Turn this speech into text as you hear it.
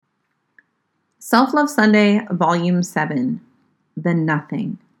Self-Love Sunday, Volume 7, The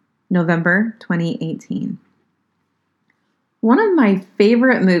Nothing, November 2018. One of my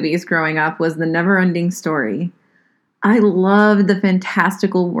favorite movies growing up was The Never-Ending Story. I loved the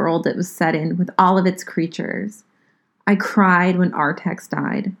fantastical world it was set in with all of its creatures. I cried when Artax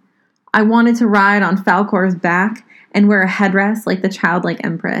died. I wanted to ride on Falcor's back and wear a headdress like the childlike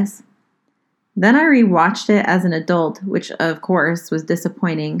empress. Then I rewatched it as an adult, which of course was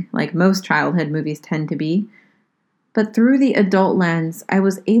disappointing, like most childhood movies tend to be. But through the adult lens, I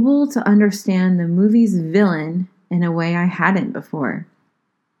was able to understand the movie's villain in a way I hadn't before.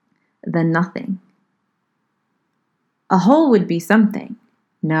 The nothing. A hole would be something.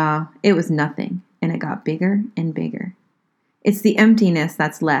 No, it was nothing, and it got bigger and bigger. It's the emptiness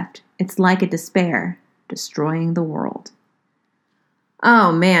that's left. It's like a despair, destroying the world.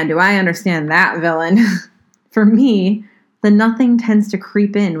 Oh man, do I understand that villain. For me, the nothing tends to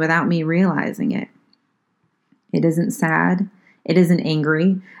creep in without me realizing it. It isn't sad. It isn't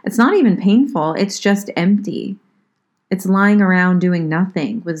angry. It's not even painful. It's just empty. It's lying around doing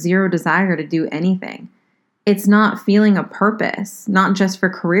nothing with zero desire to do anything. It's not feeling a purpose, not just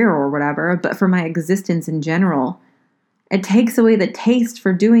for career or whatever, but for my existence in general. It takes away the taste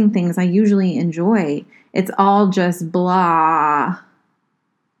for doing things I usually enjoy. It's all just blah.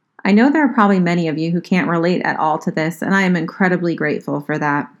 I know there are probably many of you who can't relate at all to this, and I am incredibly grateful for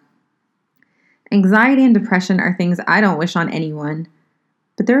that. Anxiety and depression are things I don't wish on anyone,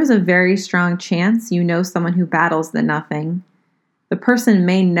 but there is a very strong chance you know someone who battles the nothing. The person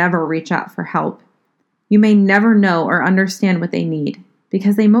may never reach out for help. You may never know or understand what they need,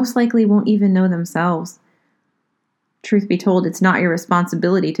 because they most likely won't even know themselves. Truth be told, it's not your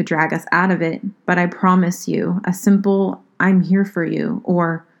responsibility to drag us out of it, but I promise you, a simple, "I'm here for you,"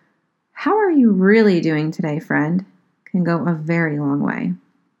 or "How are you really doing today, friend?" can go a very long way.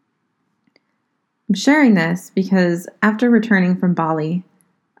 I'm sharing this because after returning from Bali,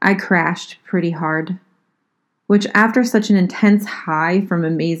 I crashed pretty hard, which after such an intense high from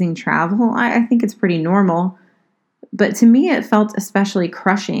amazing travel, I think it's pretty normal. But to me, it felt especially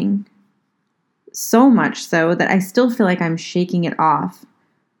crushing. So much so that I still feel like I'm shaking it off.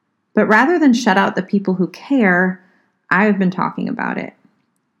 But rather than shut out the people who care, I've been talking about it.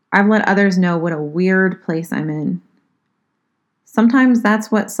 I've let others know what a weird place I'm in. Sometimes that's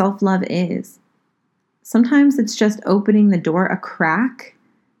what self-love is. Sometimes it's just opening the door a crack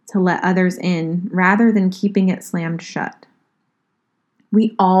to let others in rather than keeping it slammed shut.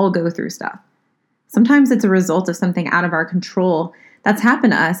 We all go through stuff. Sometimes it's a result of something out of our control that's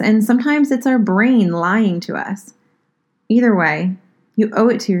happened to us, and sometimes it's our brain lying to us. Either way, you owe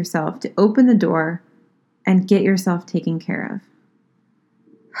it to yourself to open the door and get yourself taken care of.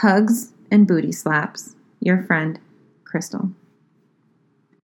 Hugs and booty slaps. Your friend, Crystal.